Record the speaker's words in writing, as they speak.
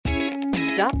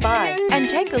Stop by and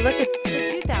take a look at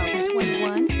the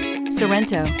 2021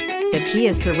 Sorento. The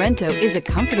Kia Sorento is a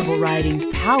comfortable riding,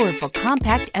 powerful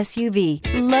compact SUV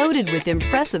loaded with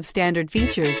impressive standard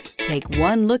features. Take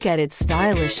one look at its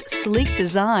stylish, sleek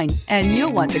design and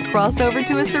you'll want to cross over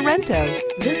to a Sorento.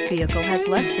 This vehicle has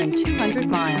less than 200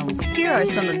 miles. Here are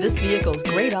some of this vehicle's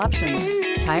great options: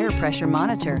 tire pressure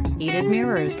monitor, heated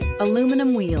mirrors,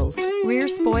 aluminum wheels, rear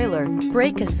spoiler,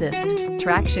 brake assist,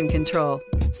 traction control,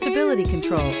 stability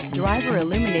control, driver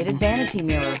illuminated vanity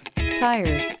mirror,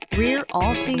 tires, rear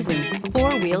all-season,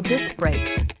 four-wheel disc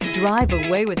brakes. Drive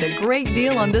away with a great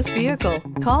deal on this vehicle.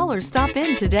 Call or stop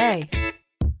in today.